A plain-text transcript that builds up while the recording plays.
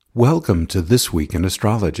Welcome to This Week in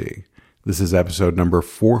Astrology. This is episode number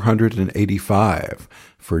 485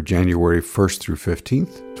 for January 1st through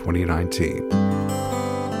 15th, 2019.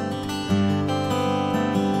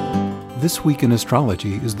 This Week in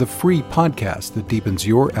Astrology is the free podcast that deepens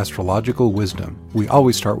your astrological wisdom. We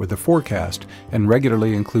always start with the forecast and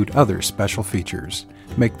regularly include other special features.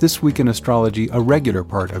 Make This Week in Astrology a regular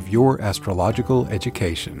part of your astrological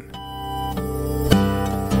education.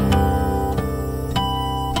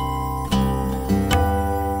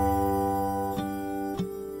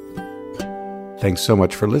 Thanks so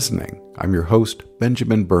much for listening. I'm your host,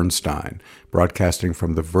 Benjamin Bernstein, broadcasting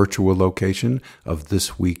from the virtual location of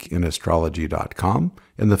thisweekinastrology.com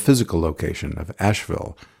and the physical location of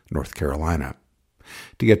Asheville, North Carolina.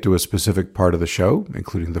 To get to a specific part of the show,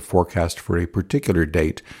 including the forecast for a particular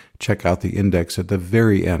date, check out the index at the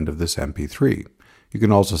very end of this MP3. You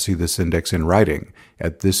can also see this index in writing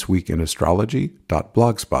at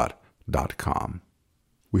thisweekinastrology.blogspot.com.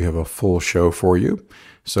 We have a full show for you,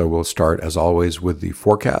 so we'll start, as always, with the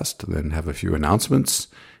forecast, then have a few announcements,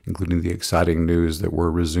 including the exciting news that we're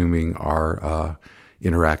resuming our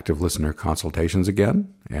interactive listener consultations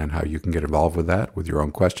again, and how you can get involved with that with your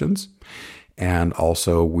own questions. And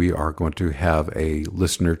also, we are going to have a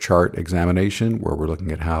listener chart examination where we're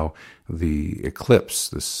looking at how the eclipse,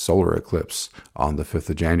 this solar eclipse on the 5th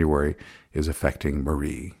of January, is affecting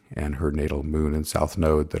Marie and her natal moon and south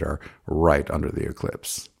node that are right under the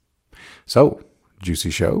eclipse. So,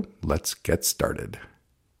 juicy show, let's get started.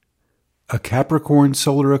 A Capricorn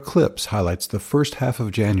solar eclipse highlights the first half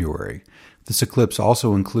of January. This eclipse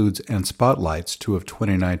also includes and spotlights two of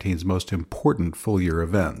 2019's most important full-year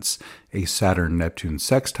events, a Saturn-Neptune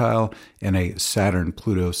sextile and a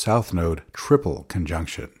Saturn-Pluto south node triple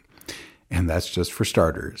conjunction. And that's just for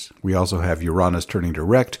starters. We also have Uranus turning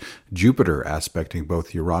direct, Jupiter aspecting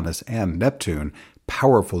both Uranus and Neptune,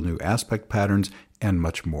 powerful new aspect patterns, and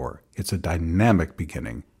much more. It's a dynamic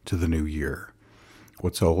beginning to the new year.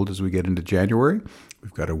 What's old as we get into January?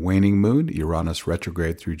 We've got a waning moon, Uranus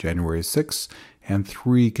retrograde through January 6th, and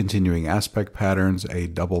three continuing aspect patterns, a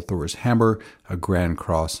double Thor's hammer, a grand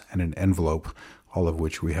cross, and an envelope, all of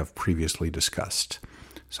which we have previously discussed.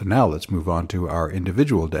 So now let's move on to our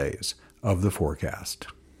individual days of the forecast.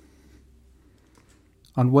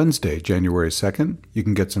 On Wednesday, January 2nd, you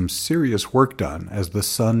can get some serious work done as the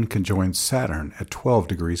Sun conjoins Saturn at 12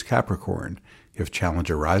 degrees Capricorn. If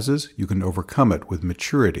challenge arises, you can overcome it with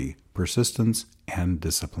maturity, persistence, and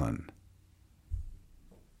discipline.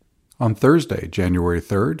 On Thursday, January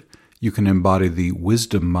 3rd, you can embody the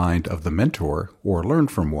wisdom mind of the mentor or learn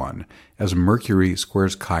from one as Mercury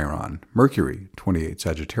squares Chiron. Mercury, 28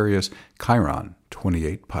 Sagittarius, Chiron,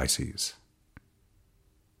 28 Pisces.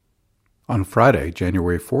 On Friday,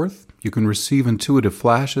 January 4th, you can receive intuitive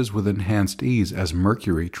flashes with enhanced ease as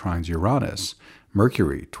Mercury trines Uranus.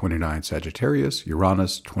 Mercury, 29 Sagittarius,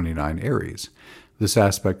 Uranus, 29 Aries. This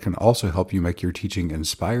aspect can also help you make your teaching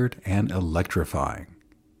inspired and electrifying.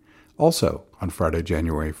 Also, on Friday,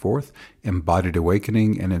 January 4th, embodied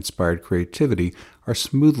awakening and inspired creativity are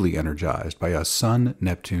smoothly energized by a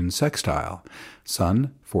Sun-Neptune sextile.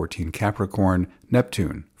 Sun, 14 Capricorn,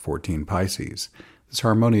 Neptune, 14 Pisces. This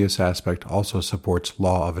harmonious aspect also supports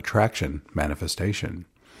law of attraction manifestation.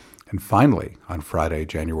 And finally, on Friday,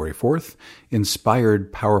 January 4th,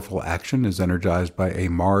 inspired powerful action is energized by a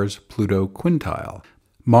Mars-Pluto quintile.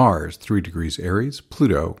 Mars, 3 degrees Aries,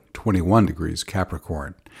 Pluto, 21 degrees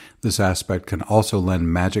Capricorn. This aspect can also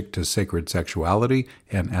lend magic to sacred sexuality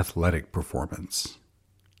and athletic performance.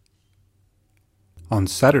 On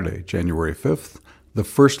Saturday, January 5th, the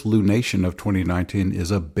first lunation of 2019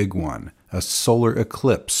 is a big one, a solar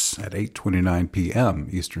eclipse at 8:29 p.m.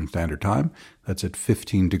 Eastern Standard Time. That's at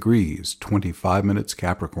 15 degrees, 25 minutes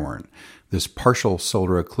Capricorn. This partial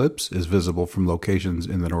solar eclipse is visible from locations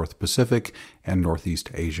in the North Pacific and Northeast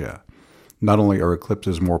Asia. Not only are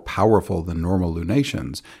eclipses more powerful than normal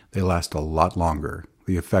lunations, they last a lot longer.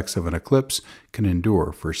 The effects of an eclipse can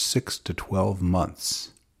endure for 6 to 12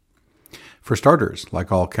 months. For starters, like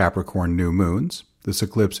all Capricorn new moons, this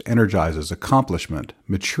eclipse energizes accomplishment,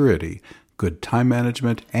 maturity, good time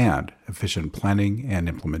management, and efficient planning and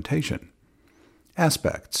implementation.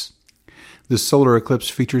 Aspects. This solar eclipse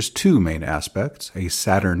features two main aspects, a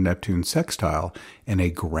Saturn-Neptune sextile and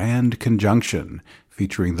a grand conjunction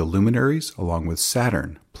featuring the luminaries along with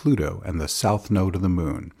Saturn, Pluto, and the south node of the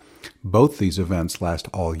moon. Both these events last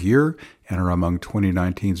all year and are among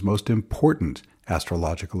 2019's most important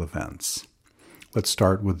astrological events. Let's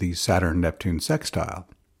start with the Saturn-Neptune sextile.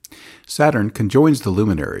 Saturn conjoins the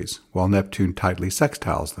luminaries, while Neptune tightly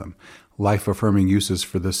sextiles them. Life-affirming uses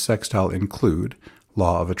for this sextile include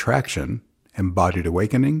law of attraction embodied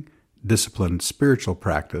awakening, disciplined spiritual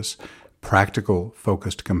practice, practical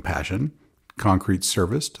focused compassion, concrete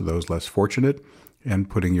service to those less fortunate, and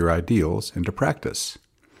putting your ideals into practice.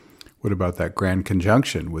 What about that grand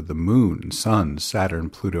conjunction with the Moon, Sun, Saturn,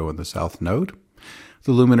 Pluto, and the South Node?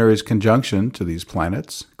 The luminaries' conjunction to these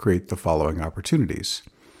planets create the following opportunities: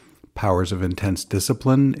 powers of intense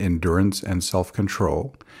discipline, endurance, and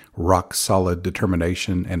self-control, rock-solid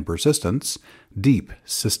determination and persistence, deep,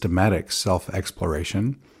 systematic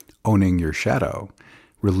self-exploration, owning your shadow,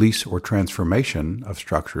 release or transformation of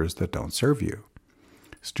structures that don't serve you.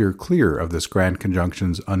 Steer clear of this grand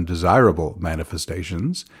conjunction's undesirable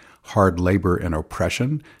manifestations: hard labor and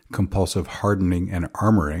oppression, compulsive hardening and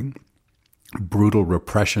armoring, brutal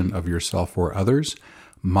repression of yourself or others,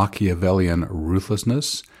 Machiavellian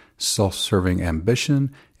ruthlessness, self-serving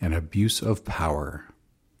ambition, and abuse of power.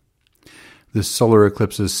 This solar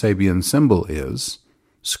eclipse's Sabian symbol is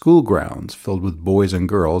schoolgrounds filled with boys and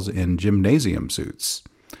girls in gymnasium suits.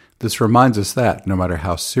 This reminds us that, no matter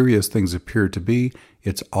how serious things appear to be,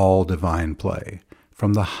 it's all divine play.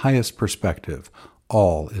 From the highest perspective,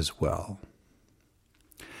 all is well.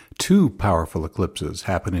 2 powerful eclipses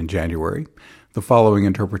happen in January. The following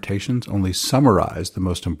interpretations only summarize the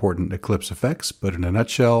most important eclipse effects, but in a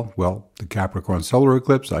nutshell, well, the Capricorn solar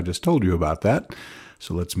eclipse, I just told you about that.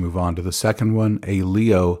 So let's move on to the second one, a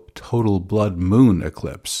Leo total blood moon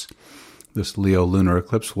eclipse. This Leo lunar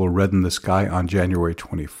eclipse will redden the sky on January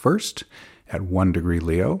 21st at 1 degree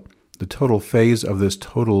Leo. The total phase of this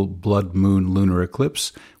total blood moon lunar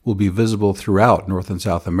eclipse will be visible throughout North and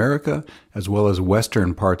South America, as well as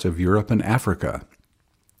western parts of Europe and Africa.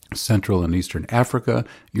 Central and Eastern Africa,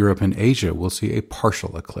 Europe, and Asia will see a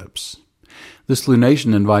partial eclipse. This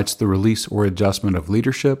lunation invites the release or adjustment of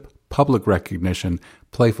leadership, public recognition,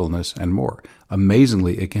 playfulness, and more.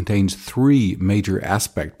 Amazingly, it contains 3 major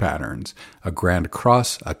aspect patterns: a grand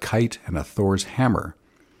cross, a kite, and a Thor's hammer.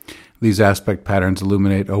 These aspect patterns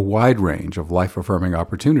illuminate a wide range of life-affirming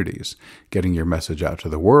opportunities: getting your message out to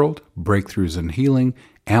the world, breakthroughs in healing,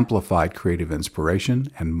 amplified creative inspiration,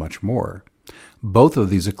 and much more. Both of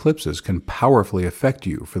these eclipses can powerfully affect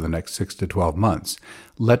you for the next 6 to 12 months.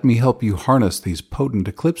 Let me help you harness these potent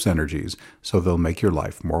eclipse energies so they'll make your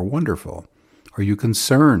life more wonderful. Are you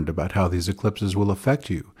concerned about how these eclipses will affect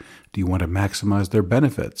you? Do you want to maximize their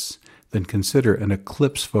benefits? Then consider an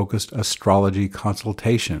eclipse-focused astrology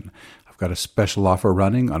consultation. I've got a special offer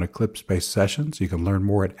running on eclipse-based sessions. You can learn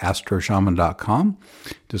more at astroshaman.com.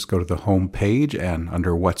 Just go to the home page, and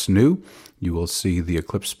under What's New, you will see the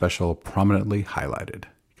eclipse special prominently highlighted.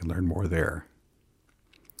 You can learn more there.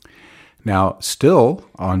 Now, still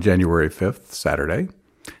on January 5th, Saturday,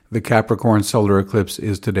 the Capricorn solar eclipse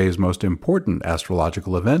is today's most important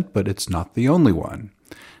astrological event, but it's not the only one.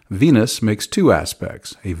 Venus makes 2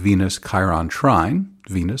 aspects: a Venus-Chiron trine,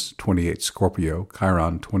 Venus 28 Scorpio,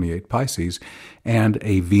 Chiron 28 Pisces, and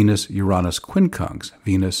a Venus-Uranus quincunx,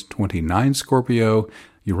 Venus 29 Scorpio,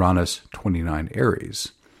 Uranus 29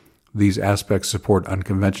 Aries. These aspects support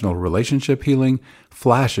unconventional relationship healing,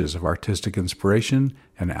 flashes of artistic inspiration,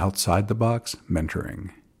 and outside-the-box mentoring.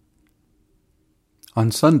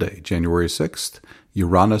 On Sunday, January 6th,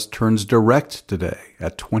 Uranus turns direct today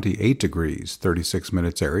at 28 degrees, 36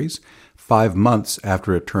 minutes Aries, 5 months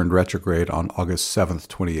after it turned retrograde on August 7th,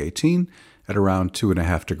 2018, at around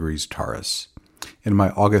 2.5 degrees Taurus. In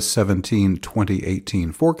my August 17,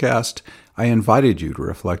 2018 forecast, I invited you to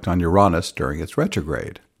reflect on Uranus during its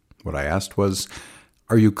retrograde. What I asked was,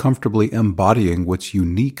 are you comfortably embodying what's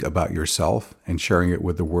unique about yourself and sharing it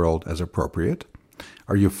with the world as appropriate?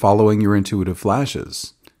 Are you following your intuitive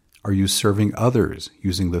flashes? Are you serving others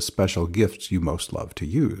using the special gifts you most love to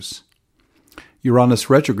use? Uranus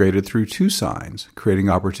retrograded through 2 signs, creating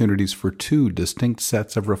opportunities for 2 distinct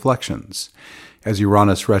sets of reflections. As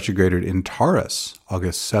Uranus retrograded in Taurus,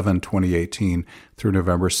 August 7, 2018 through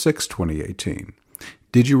November 6, 2018,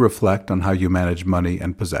 did you reflect on how you manage money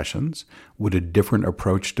and possessions? Would a different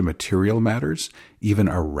approach to material matters, even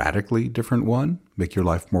a radically different one, make your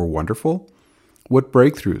life more wonderful? What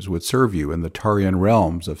breakthroughs would serve you in the Taurian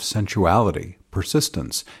realms of sensuality,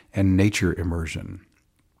 persistence, and nature immersion?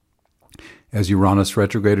 As Uranus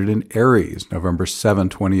retrograded in Aries, November 7,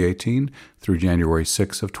 2018 through January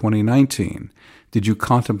 6 of 2019, did you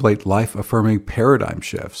contemplate life-affirming paradigm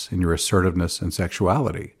shifts in your assertiveness and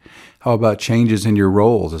sexuality? How about changes in your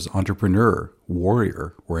roles as entrepreneur,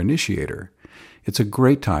 warrior, or initiator? It's a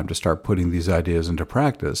great time to start putting these ideas into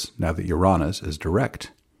practice now that Uranus is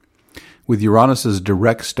direct. With Uranus's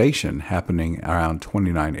direct station happening around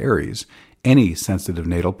 29 Aries, any sensitive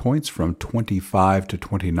natal points from 25 to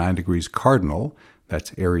 29 degrees cardinal,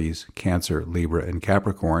 that's Aries, Cancer, Libra, and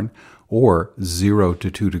Capricorn, or 0 to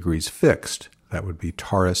 2 degrees fixed, that would be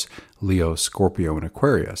Taurus, Leo, Scorpio, and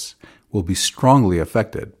Aquarius, will be strongly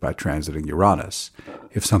affected by transiting Uranus.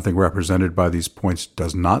 If something represented by these points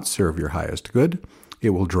does not serve your highest good, it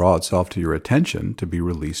will draw itself to your attention to be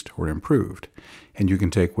released or improved, and you can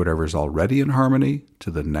take whatever is already in harmony to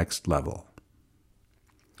the next level.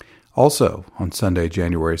 Also, on Sunday,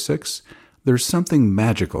 January 6th, there's something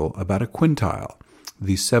magical about a quintile.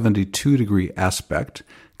 The 72-degree aspect,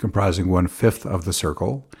 comprising 1/5 of the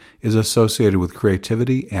circle, is associated with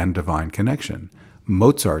creativity and divine connection.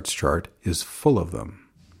 Mozart's chart is full of them.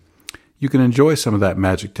 You can enjoy some of that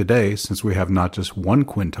magic today since we have not just one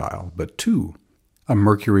quintile, but two. A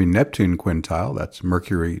Mercury-Neptune quintile, that's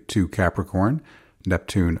Mercury 2 Capricorn,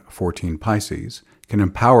 Neptune 14 Pisces, can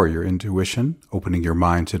empower your intuition, opening your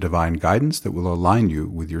mind to divine guidance that will align you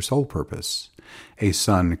with your soul purpose. A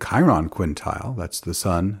Sun-Chiron quintile, that's the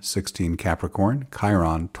Sun 16 Capricorn,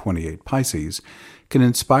 Chiron 28 Pisces, can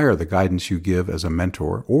inspire the guidance you give as a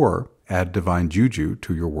mentor or add divine juju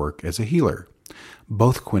to your work as a healer.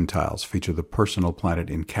 Both quintiles feature the personal planet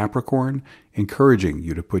in Capricorn, encouraging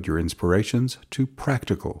you to put your inspirations to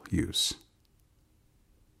practical use.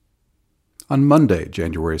 On Monday,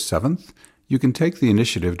 January 7th, you can take the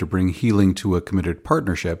initiative to bring healing to a committed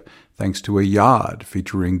partnership thanks to a yod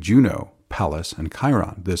featuring Juno, Pallas, and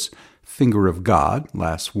Chiron. This finger of God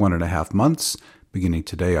lasts 1.5 months, beginning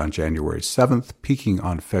today on January 7th, peaking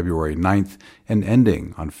on February 9th, and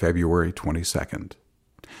ending on February 22nd.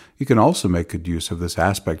 You can also make good use of this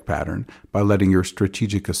aspect pattern by letting your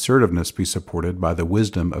strategic assertiveness be supported by the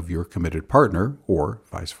wisdom of your committed partner, or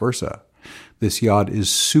vice versa. This yod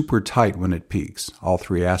is super tight when it peaks. All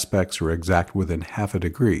three aspects are exact within 0.5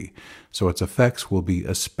 degree, so its effects will be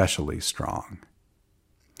especially strong.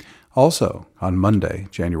 Also, on Monday,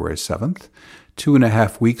 January 7th,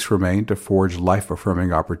 2.5 weeks remain to forge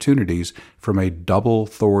life-affirming opportunities from a double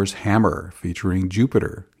Thor's hammer featuring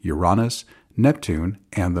Jupiter, Uranus, Neptune,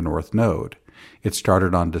 and the North Node. It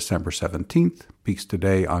started on December 17th, peaks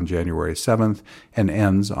today on January 7th, and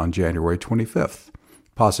ends on January 25th.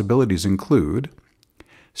 Possibilities include: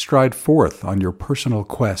 stride forth on your personal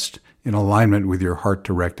quest in alignment with your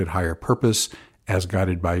heart-directed higher purpose as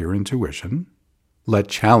guided by your intuition. Let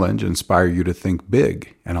challenge inspire you to think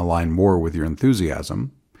big and align more with your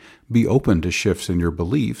enthusiasm. Be open to shifts in your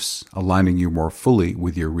beliefs, aligning you more fully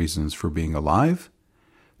with your reasons for being alive.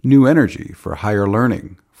 New energy for higher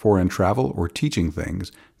learning, foreign travel, or teaching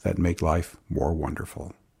things that make life more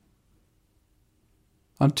wonderful.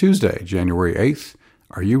 On Tuesday, January 8th,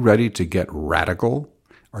 are you ready to get radical?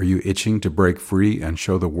 Are you itching to break free and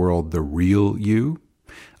show the world the real you?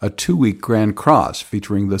 A 2-week Grand Cross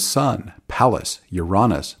featuring the Sun, Pallas,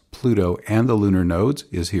 Uranus, Pluto, and the lunar nodes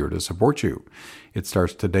is here to support you. It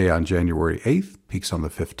starts today on January 8th, peaks on the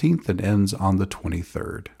 15th, and ends on the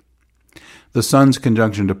 23rd. The Sun's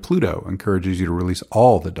conjunction to Pluto encourages you to release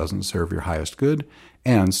all that doesn't serve your highest good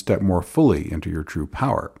and step more fully into your true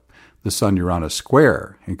power. The Sun-Uranus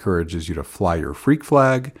square encourages you to fly your freak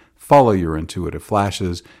flag, follow your intuitive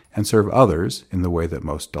flashes, and serve others in the way that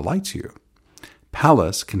most delights you.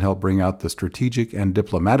 Pallas can help bring out the strategic and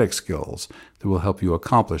diplomatic skills that will help you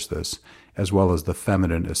accomplish this, as well as the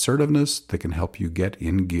feminine assertiveness that can help you get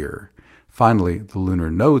in gear. Finally, the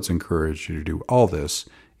lunar nodes encourage you to do all this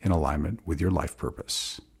in alignment with your life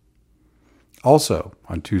purpose. Also,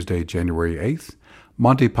 on Tuesday, January 8th,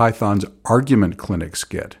 Monty Python's Argument Clinic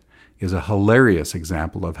skit is a hilarious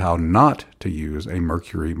example of how not to use a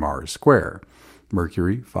Mercury-Mars square.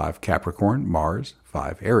 Mercury, 5 Capricorn, Mars,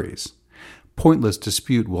 5 Aries. Pointless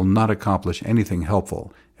dispute will not accomplish anything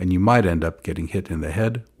helpful, and you might end up getting hit in the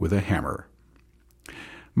head with a hammer.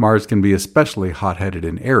 Mars can be especially hot-headed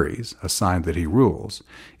in Aries, a sign that he rules.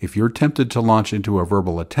 If you're tempted to launch into a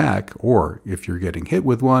verbal attack, or if you're getting hit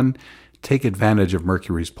with one, take advantage of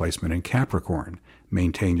Mercury's placement in Capricorn.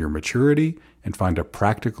 Maintain your maturity and find a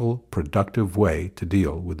practical, productive way to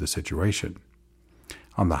deal with the situation.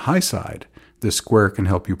 On the high side, this square can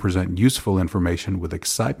help you present useful information with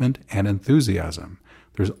excitement and enthusiasm.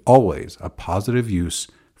 There's always a positive use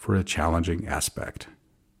for a challenging aspect.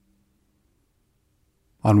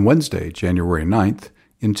 On Wednesday, January 9th,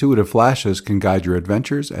 intuitive flashes can guide your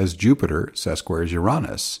adventures as Jupiter sesquares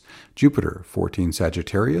Uranus. Jupiter, 14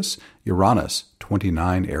 Sagittarius, Uranus,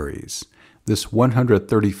 29 Aries. This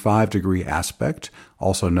 135-degree aspect,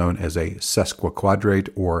 also known as a sesquiquadrate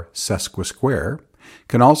or sesquisquare,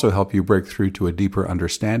 can also help you break through to a deeper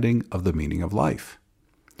understanding of the meaning of life.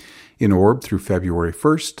 In orb through February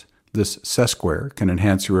 1st, This sesquare can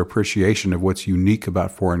enhance your appreciation of what's unique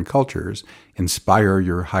about foreign cultures, inspire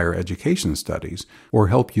your higher education studies, or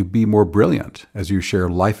help you be more brilliant as you share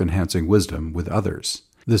life-enhancing wisdom with others.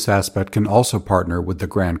 This aspect can also partner with the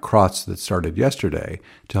Grand Cross that started yesterday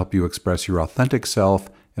to help you express your authentic self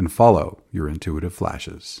and follow your intuitive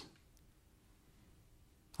flashes.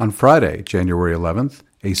 On Friday, January 11th,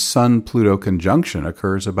 a Sun-Pluto conjunction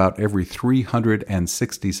occurs about every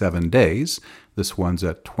 367 days. This one's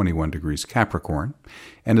at 21 degrees Capricorn,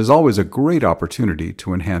 and is always a great opportunity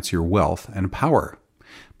to enhance your wealth and power.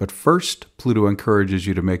 But first, Pluto encourages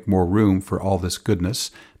you to make more room for all this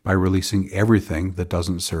goodness by releasing everything that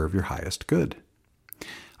doesn't serve your highest good.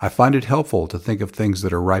 I find it helpful to think of things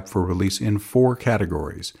that are ripe for release in 4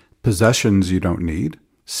 categories: possessions you don't need,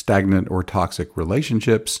 stagnant or toxic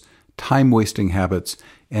relationships, time-wasting habits,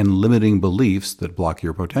 and limiting beliefs that block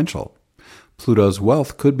your potential. Pluto's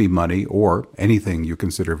wealth could be money or anything you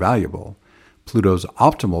consider valuable. Pluto's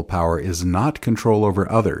optimal power is not control over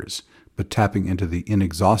others, but tapping into the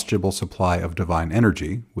inexhaustible supply of divine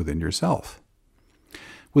energy within yourself.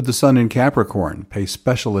 With the Sun in Capricorn, pay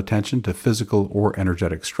special attention to physical or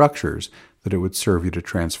energetic structures that it would serve you to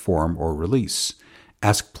transform or release.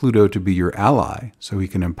 Ask Pluto to be your ally so he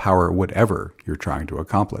can empower whatever you're trying to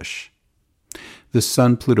accomplish. This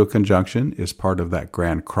Sun-Pluto conjunction is part of that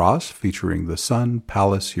Grand Cross featuring the Sun,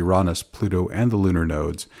 Pallas, Uranus, Pluto, and the lunar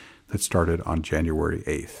nodes that started on January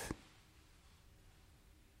 8th.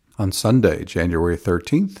 On Sunday, January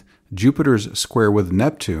 13th, Jupiter's square with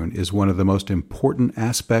Neptune is one of the most important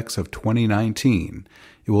aspects of 2019.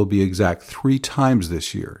 It will be exact 3 times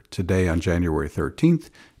this year, today on January 13th,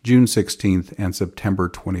 June 16th, and September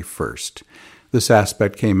 21st. This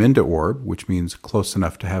aspect came into orb, which means close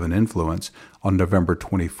enough to have an influence, on November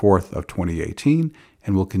 24th of 2018,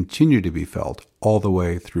 and will continue to be felt all the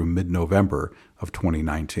way through mid-November of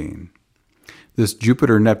 2019. This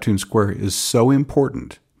Jupiter-Neptune square is so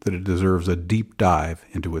important that it deserves a deep dive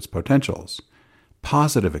into its potentials.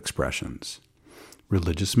 Positive expressions,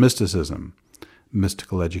 religious mysticism,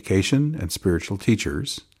 mystical education and spiritual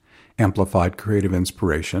teachers, amplified creative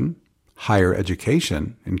inspiration, higher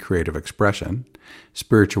education and creative expression,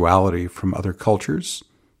 spirituality from other cultures,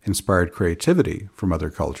 inspired creativity from other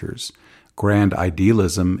cultures, grand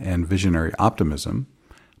idealism and visionary optimism,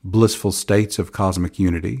 blissful states of cosmic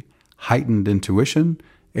unity, heightened intuition,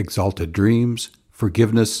 exalted dreams,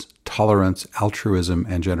 forgiveness, tolerance, altruism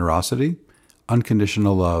and generosity,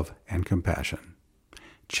 unconditional love and compassion.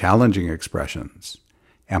 Challenging expressions,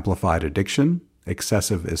 amplified addiction,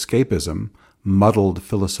 excessive escapism, muddled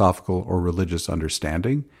philosophical or religious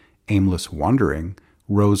understanding, aimless wandering,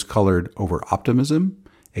 rose-colored over-optimism,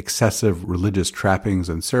 excessive religious trappings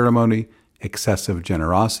and ceremony, excessive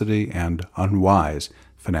generosity, and unwise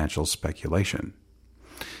financial speculation.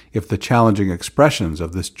 If the challenging expressions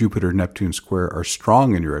of this Jupiter-Neptune square are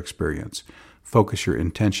strong in your experience, focus your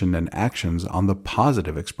intention and actions on the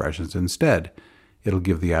positive expressions instead. It'll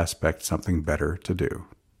give the aspect something better to do.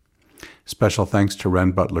 Special thanks to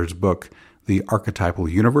Ren Butler's book, The Archetypal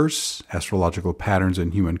Universe, Astrological Patterns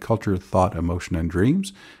in Human Culture, Thought, Emotion, and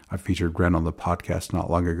Dreams. I featured Ren on the podcast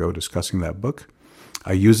not long ago discussing that book.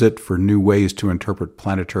 I use it for new ways to interpret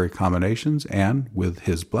planetary combinations and, with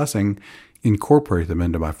his blessing, incorporate them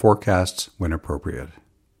into my forecasts when appropriate.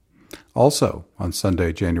 Also, on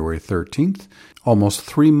Sunday, January 13th, almost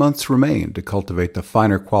 3 months remain to cultivate the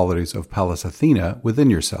finer qualities of Pallas Athena within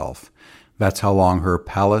yourself. That's how long her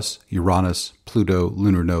Pallas, Uranus, Pluto,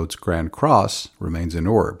 lunar nodes Grand Cross remains in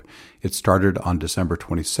orb. It started on December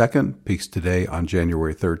 22nd, peaks today on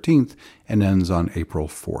January 13th, and ends on April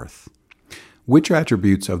 4th. Which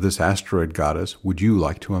attributes of this asteroid goddess would you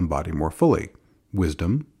like to embody more fully?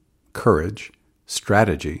 Wisdom, courage,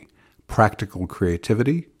 strategy, practical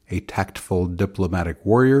creativity, a tactful diplomatic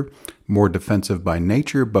warrior, more defensive by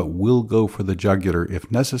nature but will go for the jugular if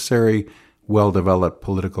necessary, well-developed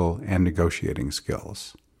political and negotiating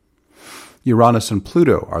skills. Uranus and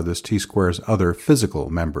Pluto are this T-square's other physical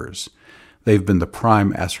members. They've been the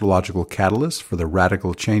prime astrological catalyst for the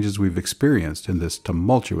radical changes we've experienced in this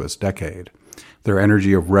tumultuous decade. Their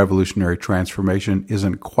energy of revolutionary transformation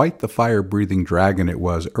isn't quite the fire-breathing dragon it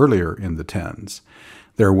was earlier in the 10s.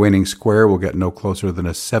 Their waning square will get no closer than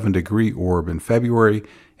a 7-degree orb in February,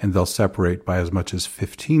 and they'll separate by as much as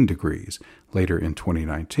 15 degrees later in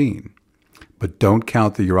 2019. But don't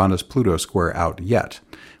count the Uranus-Pluto square out yet.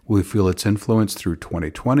 We feel its influence through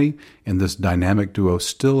 2020, and this dynamic duo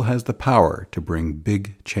still has the power to bring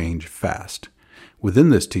big change fast. Within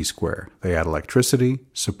this T-square, they add electricity,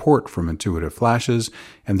 support from intuitive flashes,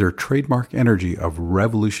 and their trademark energy of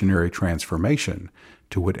revolutionary transformation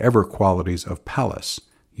to whatever qualities of Pallas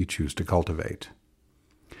you choose to cultivate.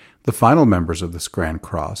 The final members of this Grand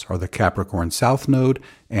Cross are the Capricorn South Node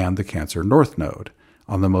and the Cancer North Node.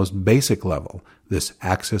 On the most basic level, this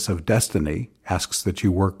axis of destiny asks that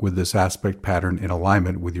you work with this aspect pattern in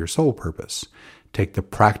alignment with your soul purpose. Take the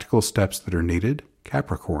practical steps that are needed,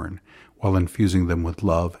 Capricorn, while infusing them with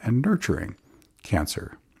love and nurturing,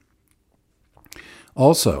 Cancer.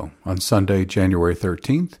 Also, on Sunday, January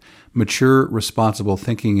 13th, mature, responsible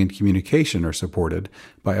thinking and communication are supported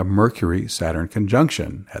by a Mercury-Saturn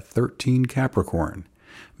conjunction at 13 Capricorn.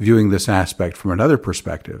 Viewing this aspect from another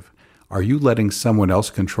perspective, are you letting someone else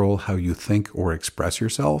control how you think or express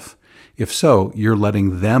yourself? If so, you're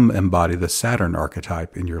letting them embody the Saturn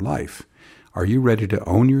archetype in your life. Are you ready to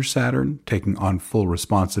own your Saturn, taking on full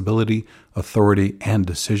responsibility, authority, and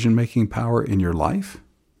decision-making power in your life?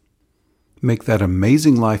 Make that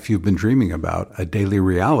amazing life you've been dreaming about a daily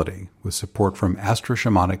reality with support from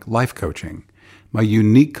Astro-Shamanic Life Coaching, my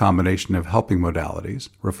unique combination of helping modalities,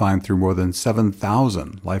 refined through more than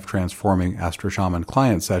 7,000 life-transforming Astro-Shaman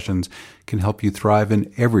client sessions, can help you thrive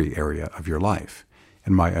in every area of your life.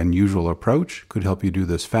 And my unusual approach could help you do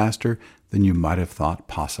this faster than you might have thought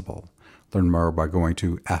possible. Learn more by going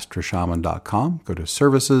to astroshaman.com, go to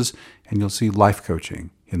Services, and you'll see Life Coaching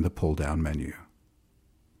in the pull-down menu.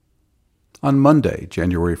 On Monday,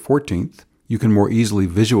 January 14th, you can more easily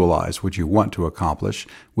visualize what you want to accomplish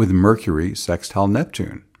with Mercury sextile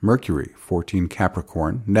Neptune. Mercury, 14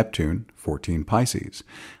 Capricorn, Neptune, 14 Pisces.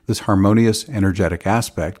 This harmonious, energetic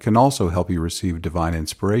aspect can also help you receive divine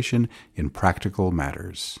inspiration in practical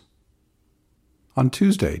matters. On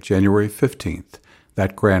Tuesday, January 15th,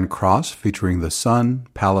 that Grand Cross featuring the Sun,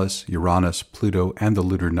 Pallas, Uranus, Pluto, and the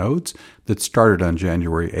lunar nodes that started on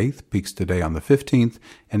January 8th peaks today on the 15th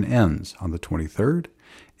and ends on the 23rd.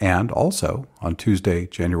 And also, on Tuesday,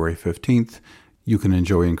 January 15th, you can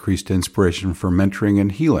enjoy increased inspiration for mentoring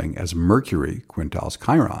and healing as Mercury quintiles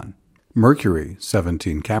Chiron. Mercury,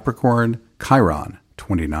 17 Capricorn, Chiron,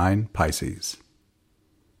 29 Pisces.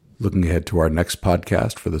 Looking ahead to our next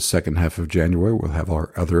podcast for the second half of January, we'll have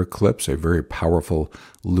our other eclipse, a very powerful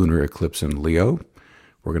lunar eclipse in Leo.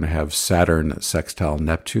 We're going to have Saturn sextile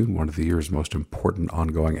Neptune, one of the year's most important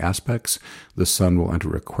ongoing aspects. The Sun will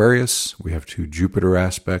enter Aquarius. We have two Jupiter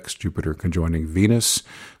aspects, Jupiter conjoining Venus,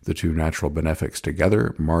 the two natural benefics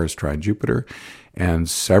together, Mars trine Jupiter, and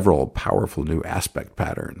several powerful new aspect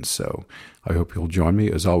patterns. So I hope you'll join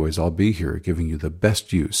me. As always, I'll be here giving you the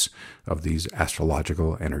best use of these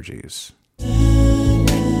astrological energies.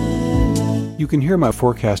 You can hear my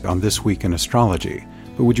forecast on This Week in Astrology,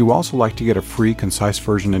 but would you also like to get a free, concise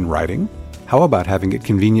version in writing? How about having it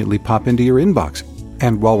conveniently pop into your inbox?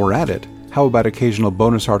 And while we're at it, how about occasional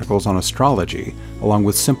bonus articles on astrology, along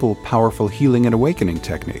with simple, powerful healing and awakening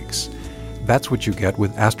techniques? That's what you get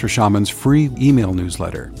with Astro Shaman's free email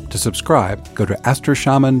newsletter. To subscribe, go to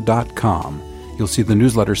astroshaman.com. You'll see the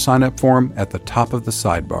newsletter sign-up form at the top of the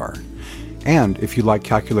sidebar. And if you like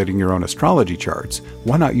calculating your own astrology charts,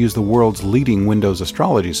 why not use the world's leading Windows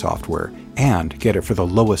astrology software and get it for the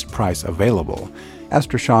lowest price available?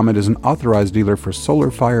 Astro Shaman is an authorized dealer for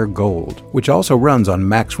SolarFire Gold, which also runs on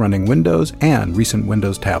Macs running Windows and recent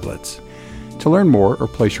Windows tablets. To learn more or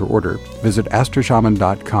place your order, visit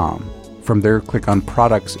astroshaman.com. From there, click on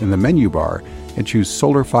Products in the menu bar and choose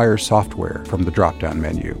SolarFire Software from the drop-down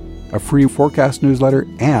menu. A free forecast newsletter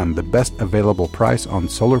and the best available price on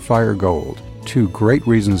SolarFire Gold. Two great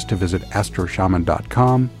reasons to visit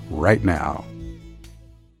astroshaman.com right now.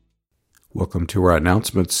 Welcome to our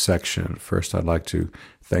announcements section. First, I'd like to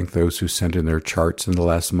thank those who sent in their charts in the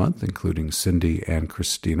last month, including Cindy and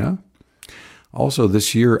Christina. Also,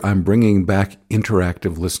 this year, I'm bringing back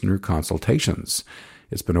interactive listener consultations.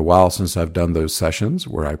 It's been a while since I've done those sessions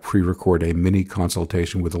where I pre-record a mini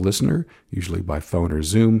consultation with a listener, usually by phone or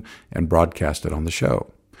Zoom, and broadcast it on the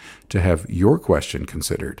show. To have your question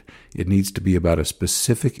considered, it needs to be about a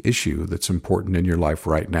specific issue that's important in your life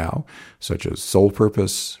right now, such as soul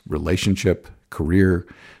purpose, relationship, career,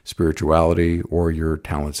 spirituality, or your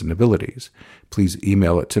talents and abilities. Please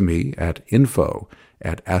email it to me at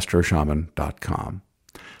info@astroshaman.com.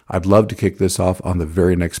 I'd love to kick this off on the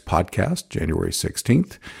very next podcast, January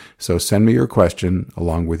 16th, so send me your question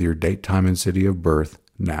along with your date, time, and city of birth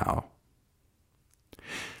now.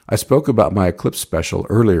 I spoke about my eclipse special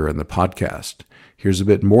earlier in the podcast. Here's a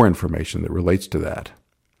bit more information that relates to that.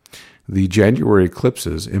 The January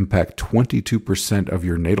eclipses impact 22% of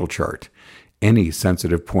your natal chart. Any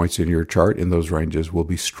sensitive points in your chart in those ranges will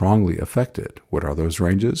be strongly affected. What are those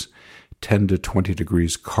ranges? 10 to 20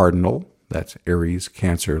 degrees cardinal. That's Aries,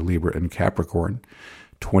 Cancer, Libra, and Capricorn.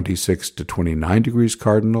 26 to 29 degrees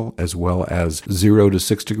cardinal, as well as 0 to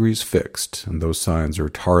 6 degrees fixed. And those signs are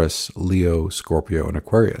Taurus, Leo, Scorpio, and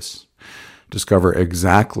Aquarius. Discover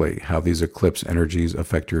exactly how these eclipse energies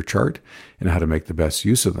affect your chart and how to make the best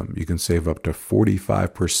use of them. You can save up to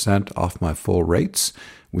 45% off my full rates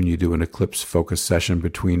when you do an eclipse focus session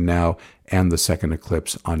between now and the second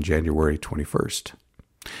eclipse on January 21st.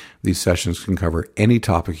 These sessions can cover any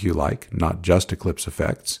topic you like, not just eclipse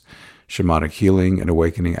effects. Shamanic healing and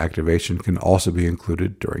awakening activation can also be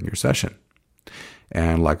included during your session.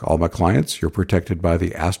 And like all my clients, you're protected by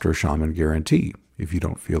the Astro Shaman guarantee. If you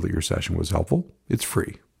don't feel that your session was helpful, it's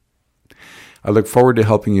free. I look forward to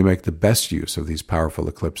helping you make the best use of these powerful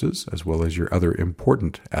eclipses, as well as your other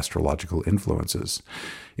important astrological influences.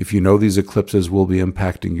 If you know these eclipses will be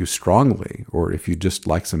impacting you strongly, or if you'd just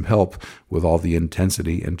like some help with all the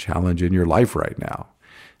intensity and challenge in your life right now,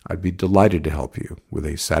 I'd be delighted to help you with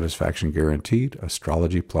a satisfaction guaranteed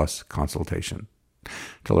Astrology Plus consultation.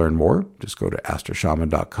 To learn more, just go to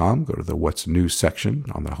astroshaman.com, go to the What's New section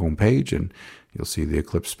on the homepage, and you'll see the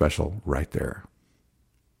eclipse special right there.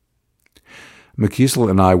 McKeesel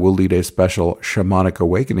and I will lead a special shamanic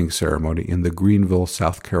awakening ceremony in the Greenville,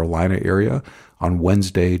 South Carolina area on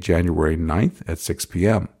Wednesday, January 9th at 6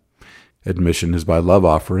 p.m. Admission is by love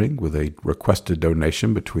offering with a requested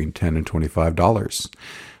donation between $10 and $25.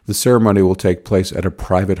 The ceremony will take place at a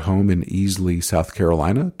private home in Easley, South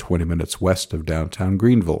Carolina, 20 minutes west of downtown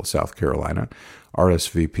Greenville, South Carolina.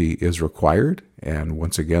 RSVP is required, and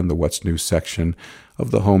once again, the What's New section of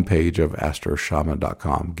the homepage of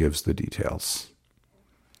astroshaman.com gives the details.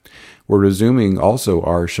 We're resuming also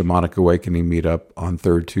our Shamanic Awakening meetup on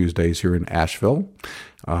third Tuesdays here in Asheville.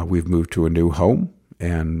 We've moved to a new home,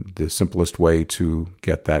 and the simplest way to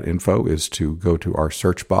get that info is to go to our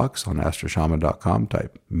search box on astroshaman.com,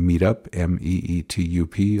 type meetup,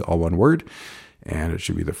 MEETUP, all one word, and it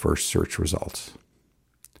should be the first search result.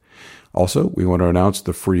 Also, we want to announce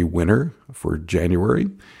the free winner for January.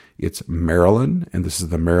 It's Marilyn, and this is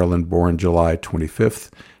the Marilyn born July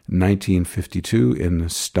 25th, 1952 in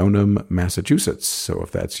Stoneham, Massachusetts. So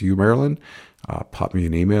if that's you, Marilyn, pop me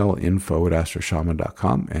an email,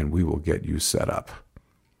 info@astroshaman.com, and we will get you set up.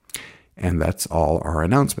 And that's all our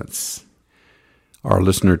announcements. Our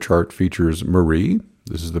listener chart features Marie.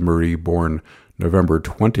 This is the Marie born November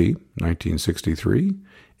 20, 1963,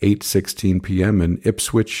 8:16 p.m. in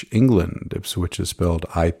Ipswich, England. Ipswich is spelled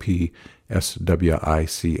Ipswich,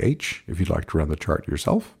 if you'd like to run the chart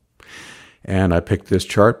yourself. And I picked this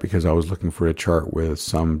chart because I was looking for a chart with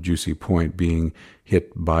some juicy point being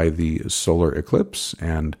hit by the solar eclipse.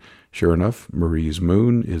 And sure enough, Marie's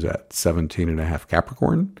moon is at 17.5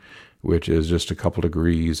 Capricorn, which is just a couple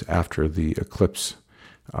degrees after the eclipse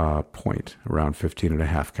point, around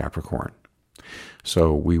 15.5 Capricorn.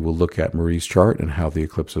 So we will look at Marie's chart and how the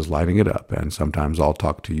eclipse is lighting it up. And sometimes I'll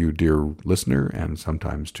talk to you, dear listener, and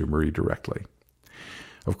sometimes to Marie directly.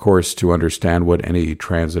 Of course, to understand what any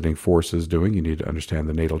transiting force is doing, you need to understand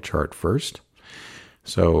the natal chart first.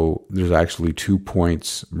 So there's actually 2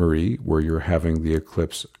 points, Marie, where you're having the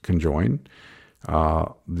eclipse conjoin.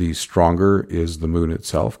 The stronger is the moon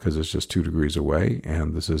itself because it's just 2 degrees away.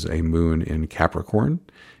 And this is a moon in Capricorn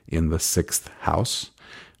in the 6th house.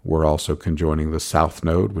 We're also conjoining the south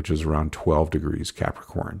node, which is around 12 degrees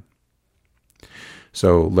Capricorn.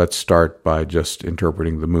 So let's start by just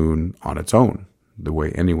interpreting the moon on its own. The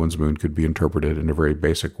way anyone's moon could be interpreted in a very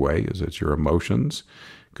basic way is it's your emotions,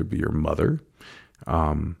 it could be your mother,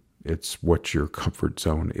 it's what your comfort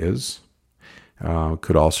zone is.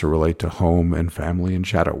 Could also relate to home and family and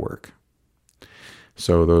shadow work.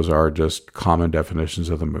 So those are just common definitions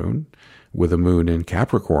of the moon. With a moon in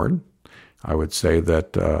Capricorn, I would say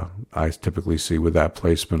that I typically see with that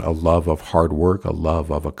placement a love of hard work, a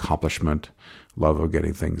love of accomplishment, love of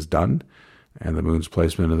getting things done. And the moon's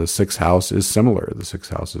placement in the 6th house is similar. The 6th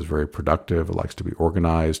house is very productive. It likes to be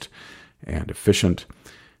organized and efficient.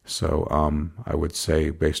 So I would say,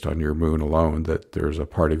 based on your moon alone, that there's a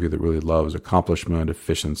part of you that really loves accomplishment,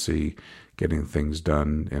 efficiency, getting things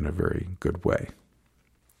done in a very good way.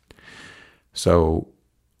 So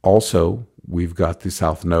also, we've got the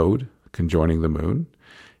south node conjoining the moon.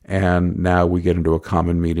 And now we get into a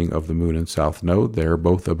common meeting of the moon and south node. They're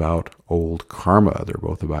both about old karma. They're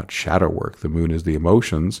both about shadow work. The moon is the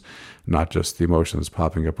emotions, not just the emotions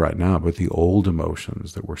popping up right now, but the old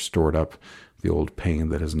emotions that were stored up, the old pain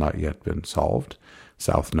that has not yet been solved.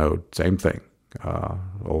 South node, same thing.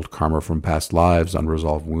 Old karma from past lives,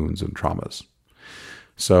 unresolved wounds and traumas.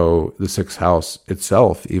 So the 6th house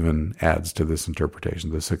itself even adds to this interpretation.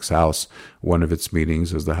 The 6th house, one of its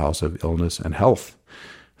meanings is the house of illness and health.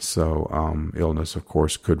 So illness, of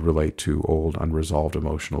course, could relate to old unresolved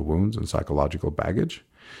emotional wounds and psychological baggage.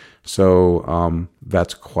 So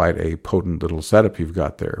that's quite a potent little setup you've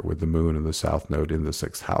got there with the moon and the south node in the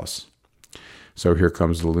sixth house. So here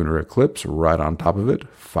comes the lunar eclipse right on top of it,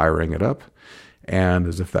 firing it up. And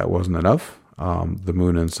as if that wasn't enough, the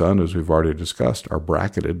moon and sun, as we've already discussed, are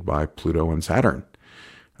bracketed by Pluto and Saturn.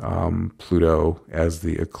 Pluto, as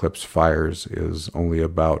the eclipse fires, is only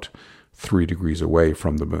about 3 degrees away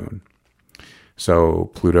from the moon.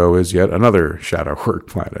 So Pluto is yet another shadow work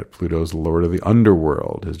planet. Pluto is the lord of the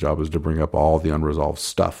underworld. His job is to bring up all the unresolved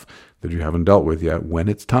stuff that you haven't dealt with yet when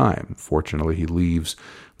it's time. Fortunately, he leaves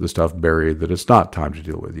the stuff buried that it's not time to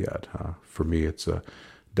deal with yet. For me, it's a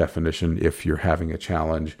definition: if you're having a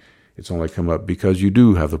challenge, it's only come up because you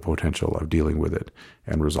do have the potential of dealing with it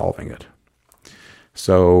and resolving it.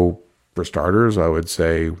 So for starters, I would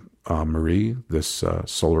say, Marie, this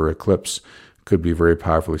solar eclipse could be very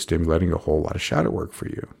powerfully stimulating a whole lot of shadow work for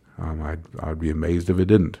you. I'd be amazed if it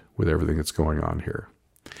didn't, with everything that's going on here.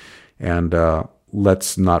 And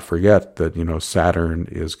let's not forget that, Saturn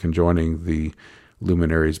is conjoining the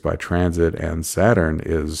luminaries by transit, and Saturn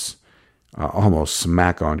is almost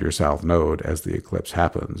smack on your south node as the eclipse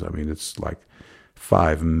happens. I mean, it's like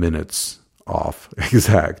 5 minutes off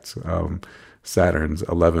exact. Saturn's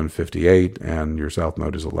 11:58 and your south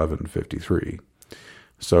node is 11:53.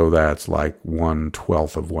 So that's like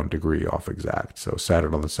 1/12 of 1 degree off exact. So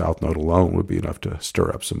Saturn on the south node alone would be enough to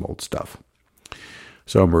stir up some old stuff.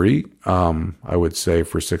 So Marie, I would say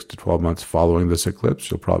for 6 to 12 months following this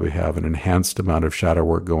eclipse, you'll probably have an enhanced amount of shadow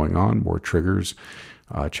work going on, more triggers,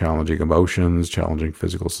 challenging emotions, challenging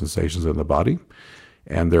physical sensations in the body.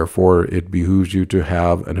 And therefore, it behooves you to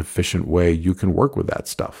have an efficient way you can work with that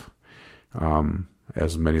stuff.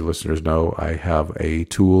 As many listeners know, I have a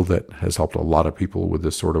tool that has helped a lot of people with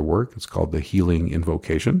this sort of work. It's called the Healing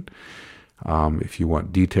Invocation. If you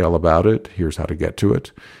want detail about it, here's how to get to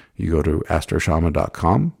it. You go to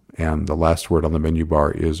astroshaman.com, and the last word on the menu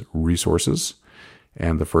bar is resources.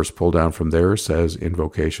 And the first pull down from there says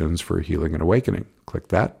Invocations for Healing and Awakening. Click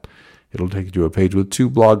that. It'll take you to a page with 2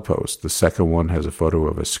 blog posts. The second one has a photo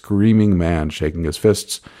of a screaming man shaking his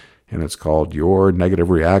fists, and it's called Your Negative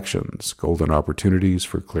Reactions, Golden Opportunities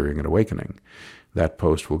for Clearing and Awakening. That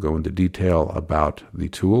post will go into detail about the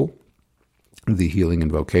tool, the healing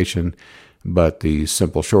invocation, but the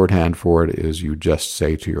simple shorthand for it is you just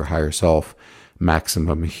say to your higher self,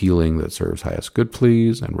 maximum healing that serves highest good,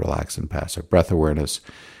 please, and relax in passive breath awareness,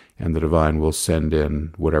 and the divine will send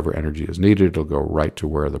in whatever energy is needed. It'll go right to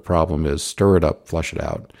where the problem is, stir it up, flush it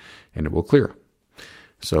out, and it will clear.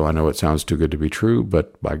 So I know it sounds too good to be true,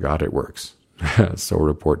 but by God, it works. So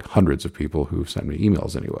report hundreds of people who've sent me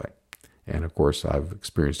emails anyway. And of course, I've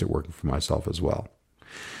experienced it working for myself as well.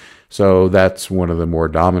 So that's one of the more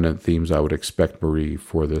dominant themes I would expect, Marie,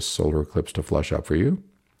 for this solar eclipse to flush out for you.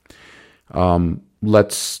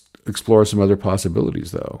 Let's explore some other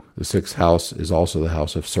possibilities, though. The 6th house is also the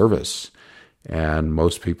house of service. And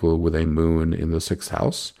most people with a moon in the 6th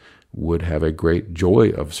house would have a great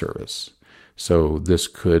joy of service. So this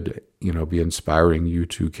could, be inspiring you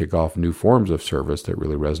to kick off new forms of service that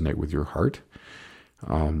really resonate with your heart.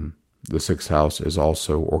 The 6th house is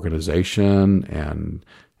also organization and,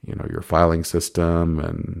 your filing system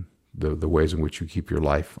and the ways in which you keep your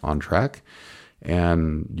life on track.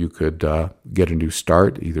 And you could get a new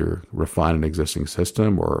start, either refine an existing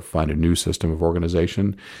system or find a new system of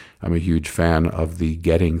organization. I'm a huge fan of the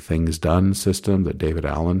Getting Things Done system that David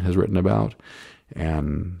Allen has written about.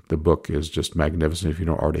 And the book is just magnificent. If you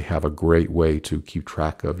don't already have a great way to keep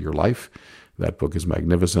track of your life, that book is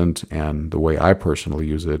magnificent. And the way I personally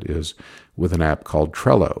use it is with an app called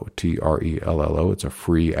Trello, Trello. It's a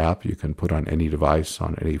free app you can put on any device,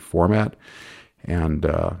 on any format. And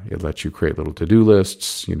it lets you create little to-do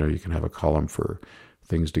lists. You can have a column for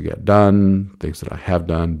things to get done, things that I have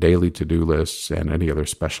done, daily to-do lists, and any other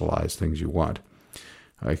specialized things you want.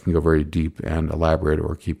 I can go very deep and elaborate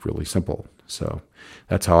or keep really simple. So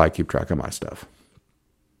that's how I keep track of my stuff.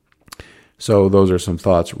 So those are some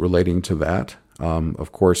thoughts relating to that.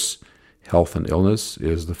 Of course, health and illness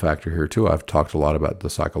is the factor here too. I've talked a lot about the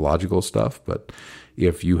psychological stuff, but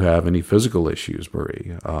if you have any physical issues,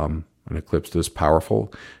 Marie, an eclipse this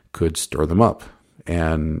powerful could stir them up.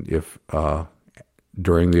 And if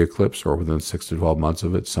during the eclipse or within 6 to 12 months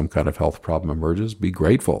of it, some kind of health problem emerges, be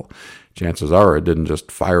grateful. Chances are it didn't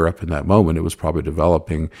just fire up in that moment. It was probably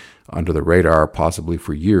developing under the radar, possibly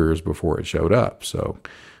for years before it showed up. So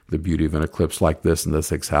the beauty of an eclipse like this in the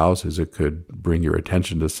 6th house is it could bring your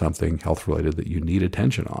attention to something health-related that you need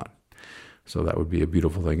attention on. So that would be a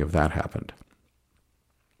beautiful thing if that happened.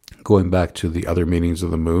 Going back to the other meanings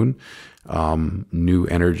of the moon, new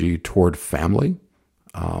energy toward family.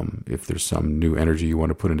 If there's some new energy you want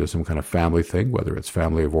to put into some kind of family thing, whether it's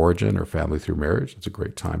family of origin or family through marriage, it's a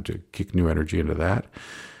great time to kick new energy into that.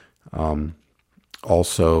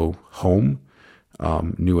 Also, home,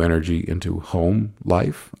 new energy into home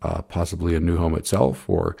life, possibly a new home itself,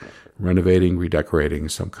 or renovating, redecorating,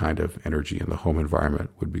 some kind of energy in the home environment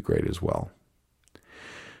would be great as well.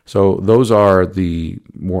 So those are the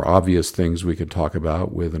more obvious things we could talk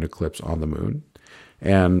about with an eclipse on the moon.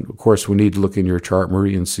 And of course, we need to look in your chart,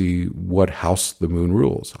 Marie, and see what house the moon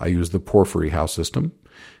rules. I use the porphyry house system.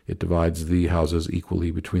 It divides the houses equally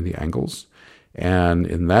between the angles. And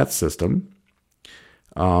in that system,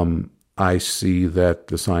 I see that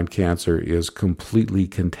the sign Cancer is completely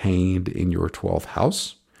contained in your 12th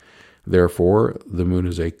house. Therefore, the moon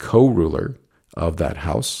is a co-ruler of that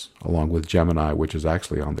house, along with Gemini, which is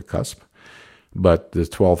actually on the cusp. But the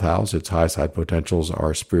 12th house, its high side potentials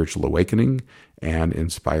are spiritual awakening and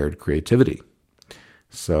inspired creativity.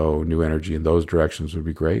 So new energy in those directions would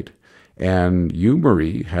be great. And you,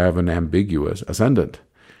 Marie, have an ambiguous ascendant.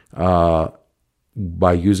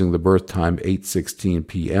 By using the birth time 8:16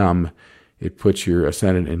 p.m., it puts your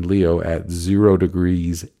ascendant in Leo at 0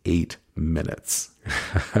 degrees 8 minutes.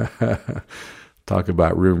 Talk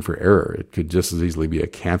about room for error. It could just as easily be a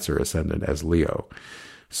Cancer ascendant as Leo.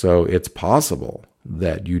 So it's possible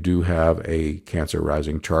that you do have a Cancer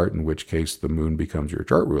rising chart, in which case the moon becomes your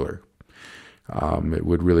chart ruler. It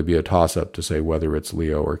would really be a toss-up to say whether it's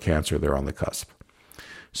Leo or Cancer there on the cusp.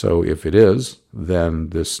 So if it is, then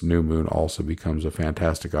this new moon also becomes a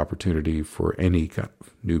fantastic opportunity for any kind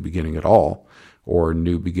of new beginning at all, or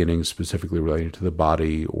new beginnings specifically related to the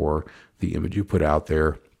body or the image you put out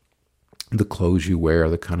there, the clothes you wear,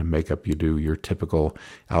 the kind of makeup you do, your typical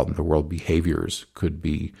out-in-the-world behaviors could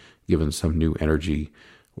be given some new energy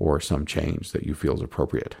or some change that you feel is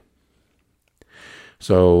appropriate.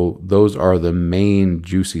 So those are the main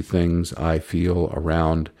juicy things I feel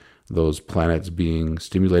around those planets being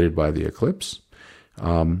stimulated by the eclipse.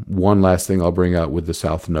 One last thing I'll bring out with the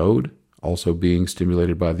South Node also being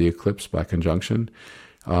stimulated by the eclipse by conjunction.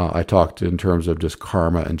 I talked in terms of just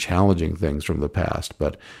karma and challenging things from the past,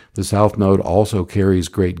 but the South Node also carries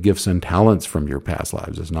great gifts and talents from your past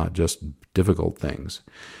lives. It's not just difficult things.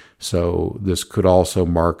 So this could also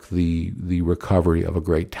mark the recovery of a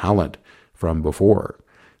great talent from before.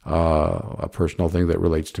 A personal thing that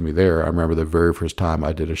relates to me there, I remember the very first time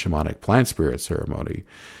I did a shamanic plant spirit ceremony,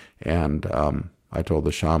 and I told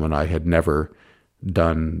the shaman I had never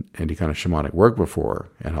done any kind of shamanic work before,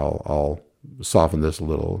 and I'll soften this a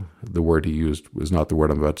little. The word he used was not the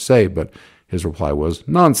word I'm about to say, but his reply was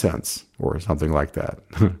nonsense, or something like that.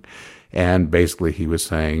 And basically he was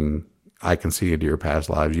saying, I can see into your past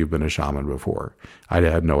lives, you've been a shaman before. I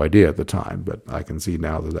had no idea at the time, but I can see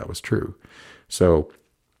now that that was true. So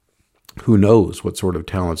who knows what sort of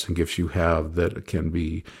talents and gifts you have that can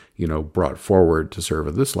be, brought forward to serve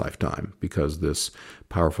in this lifetime, because this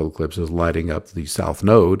powerful eclipse is lighting up the South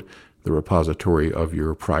Node, the repository of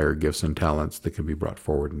your prior gifts and talents that can be brought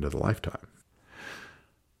forward into the lifetime.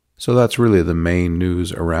 So that's really the main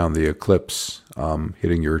news around the eclipse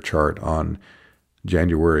hitting your chart on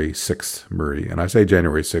January 6th, Marie. And I say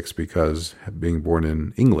January 6th because, being born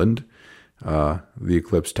in England, the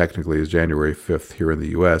eclipse technically is January 5th here in the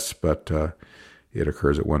U.S., but it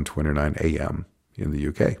occurs at 1:29 a.m. in the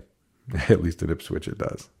U.K. At least in Ipswich it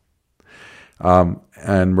does.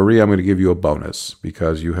 And Marie, I'm going to give you a bonus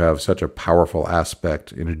because you have such a powerful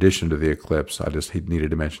aspect in addition to the eclipse. I just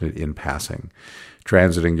needed to mention it in passing.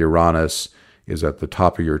 Transiting Uranus is at the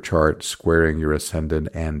top of your chart, squaring your ascendant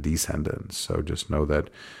and descendant. So just know that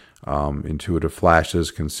intuitive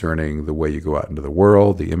flashes concerning the way you go out into the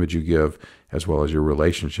world, the image you give, as well as your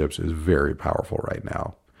relationships is very powerful right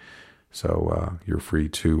now. So you're free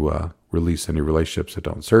to release any relationships that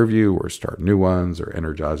don't serve you, or start new ones, or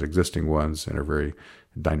energize existing ones in a very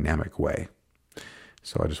dynamic way.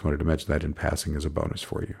 So I just wanted to mention that in passing as a bonus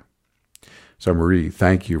for you. So Marie,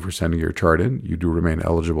 thank you for sending your chart in. You do remain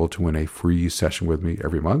eligible to win a free session with me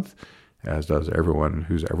every month, as does everyone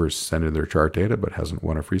who's ever sent in their chart data but hasn't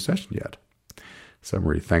won a free session yet. So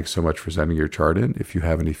Marie, thanks so much for sending your chart in. If you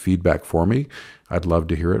have any feedback for me, I'd love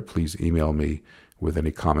to hear it. Please email me with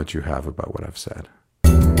any comments you have about what I've said.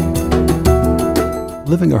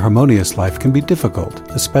 Living a harmonious life can be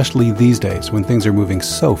difficult, especially these days when things are moving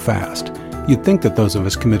so fast. You'd think that those of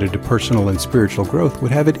us committed to personal and spiritual growth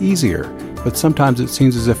would have it easier, but sometimes it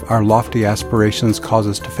seems as if our lofty aspirations cause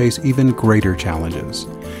us to face even greater challenges.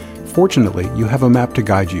 Fortunately, you have a map to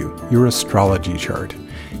guide you, your astrology chart.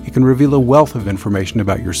 It can reveal a wealth of information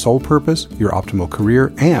about your soul purpose, your optimal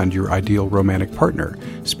career, and your ideal romantic partner,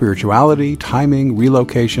 spirituality, timing,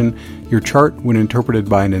 relocation. Your chart, when interpreted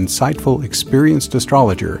by an insightful, experienced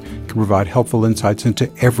astrologer, can provide helpful insights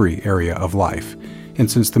into every area of life. And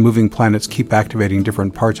since the moving planets keep activating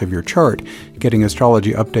different parts of your chart, getting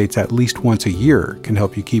astrology updates at least once a year can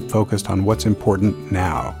help you keep focused on what's important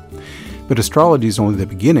now. But astrology is only the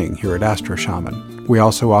beginning here at Astro Shaman. We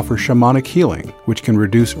also offer shamanic healing, which can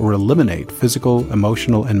reduce or eliminate physical,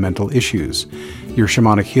 emotional, and mental issues. Your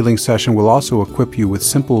shamanic healing session will also equip you with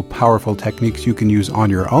simple, powerful techniques you can use on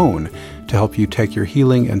your own to help you take your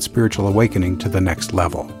healing and spiritual awakening to the next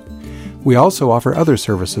level. We also offer other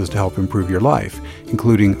services to help improve your life,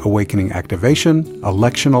 including awakening activation,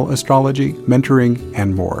 electional astrology, mentoring,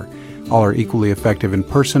 and more. All are equally effective in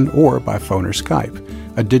person or by phone or Skype.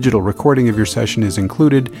 A digital recording of your session is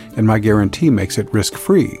included, and my guarantee makes it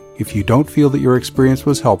risk-free. If you don't feel that your experience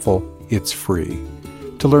was helpful, it's free.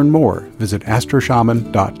 To learn more, visit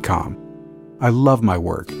astroshaman.com. I love my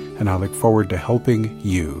work, and I look forward to helping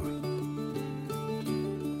you.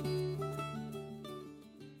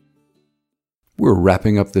 We're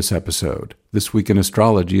wrapping up this episode. This Week in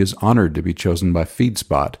Astrology is honored to be chosen by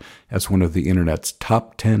FeedSpot as one of the Internet's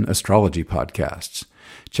top 10 astrology podcasts.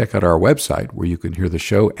 Check out our website where you can hear the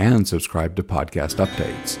show and subscribe to podcast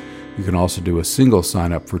updates. You can also do a single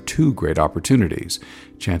sign-up for 2 great opportunities,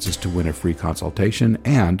 chances to win a free consultation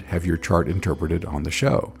and have your chart interpreted on the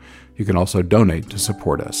show. You can also donate to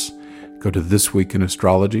support us. Go to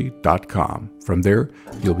thisweekinastrology.com. From there,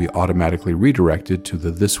 you'll be automatically redirected to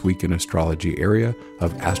the This Week in Astrology area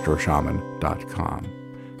of astroshaman.com.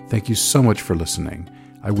 Thank you so much for listening.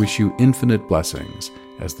 I wish you infinite blessings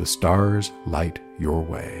as the stars light your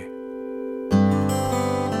way.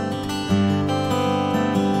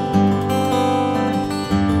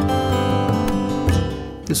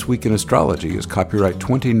 This Week in Astrology is copyright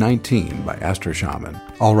 2019 by Astro Shaman.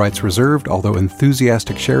 All rights reserved, although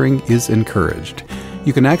enthusiastic sharing is encouraged.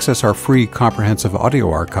 You can access our free comprehensive audio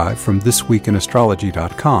archive from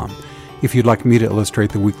thisweekinastrology.com. If you'd like me to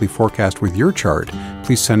illustrate the weekly forecast with your chart,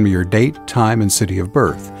 please send me your date, time, and city of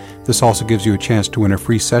birth. This also gives you a chance to win a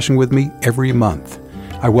free session with me every month.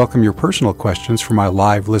 I welcome your personal questions for my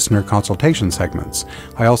live listener consultation segments.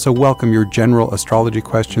 I also welcome your general astrology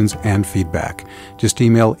questions and feedback. Just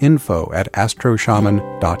email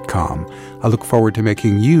info@astroshaman.com. I look forward to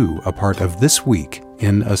making you a part of This Week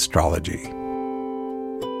in Astrology.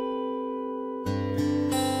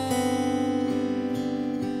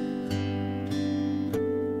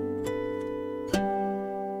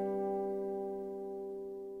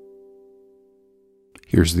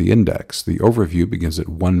 Here's the index. The overview begins at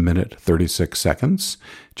 1 minute 36 seconds.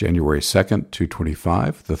 January 2nd,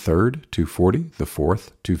 225, the 3rd, 240, the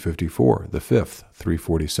 4th, 254, the 5th,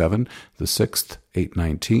 347, the 6th,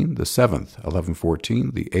 819, the 7th,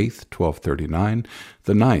 1114, the 8th, 1239,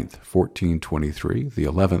 the 9th, 1423, the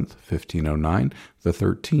 11th, 1509, the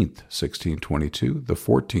 13th, 1622, the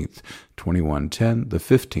 14th, 2110, the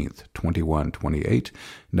 15th, 2128.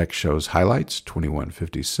 Next show's highlights,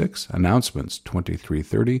 2156, announcements,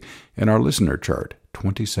 2330, and our listener chart,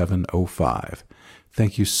 2705.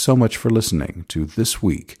 Thank you so much for listening to This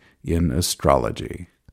Week in Astrology.